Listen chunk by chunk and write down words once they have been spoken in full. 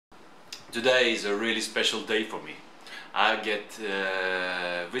Today is a really special day for me. I get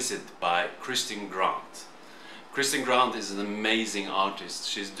visited by Kristin Grant. Kristin Grant is an amazing artist.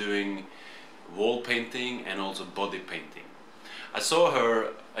 She's doing wall painting and also body painting. I saw her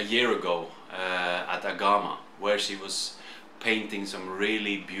a year ago at Agama, where she was painting some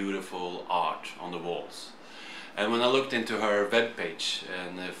really beautiful art on the walls. And when I looked into her webpage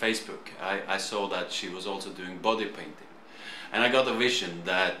and Facebook, I saw that she was also doing body painting. And I got a vision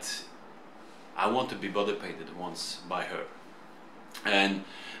that I want to be body painted once by her. And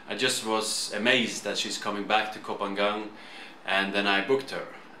I just was amazed that she's coming back to Kopangang, and then I booked her.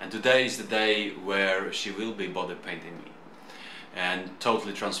 And today is the day where she will be body painting me and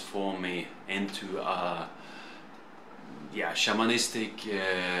totally transform me into a shamanistic,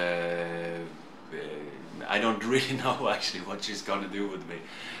 I don't really know actually what she's gonna do with me,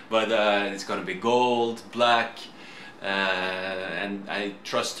 but it's gonna be gold, black, and I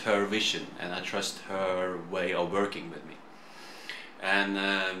trust her vision and I trust her way of working with me. And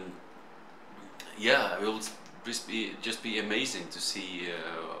yeah, it will just be amazing to see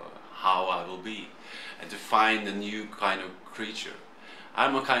how I will be and to find a new kind of creature.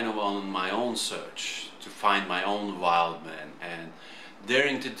 I'm a kind of on my own search to find my own Wildman and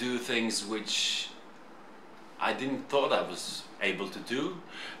daring to do things which I didn't thought I was able to do.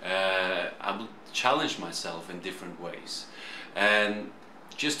 I will challenge myself in different ways and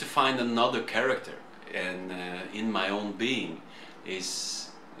just to find another character and in my own being is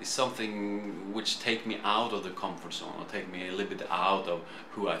something which take me out of the comfort zone or take me a little bit out of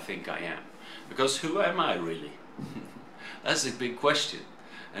who I think I am. Because who am I really? That's a big question,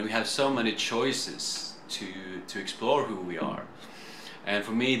 and we have so many choices to explore who we are. And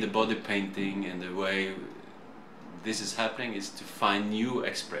for me, the body painting and the way this is happening is to find new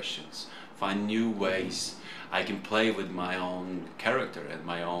expressions, find new ways I can play with my own character and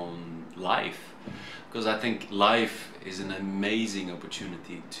my own life. Because I think life is an amazing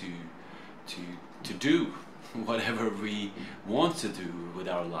opportunity to do whatever we want to do with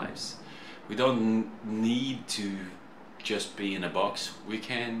our lives. We don't need to just be in a box. We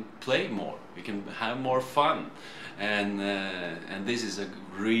can play more, we can have more fun, and this is a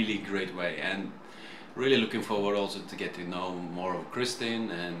really great way. And really looking forward also to get to know more of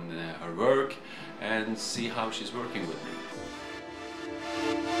Kristin and her work and see how she's working with me.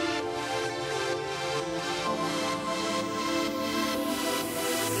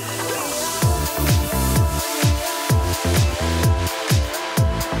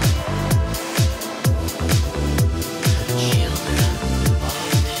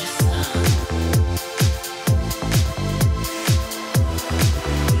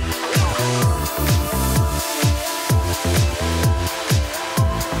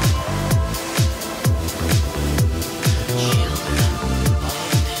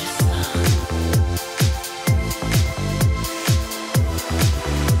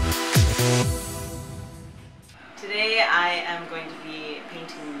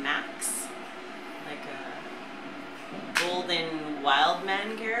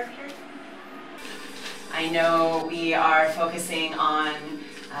 Wildman character. I know we are focusing on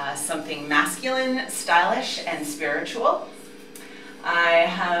something masculine, stylish, and spiritual. I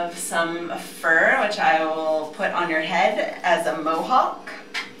have some fur which I will put on your head as a mohawk.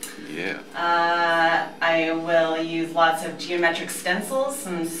 Yeah. I will use lots of geometric stencils,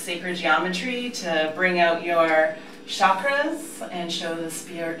 some sacred geometry to bring out your chakras and show the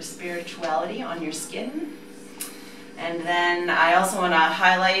spirituality on your skin. And then I also want to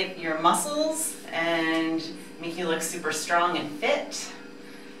highlight your muscles and make you look super strong and fit.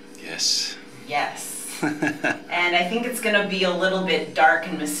 Yes. Yes. And I think it's going to be a little bit dark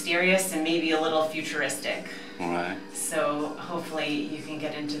and mysterious and maybe a little futuristic. All right. So hopefully you can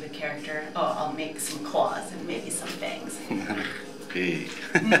get into the character. Oh, I'll make some claws and maybe some fangs. Big.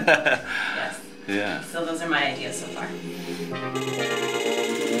 Yes. Yeah. So those are my ideas so far.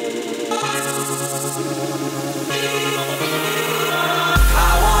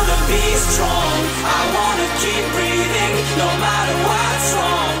 I wanna be strong, I wanna keep breathing.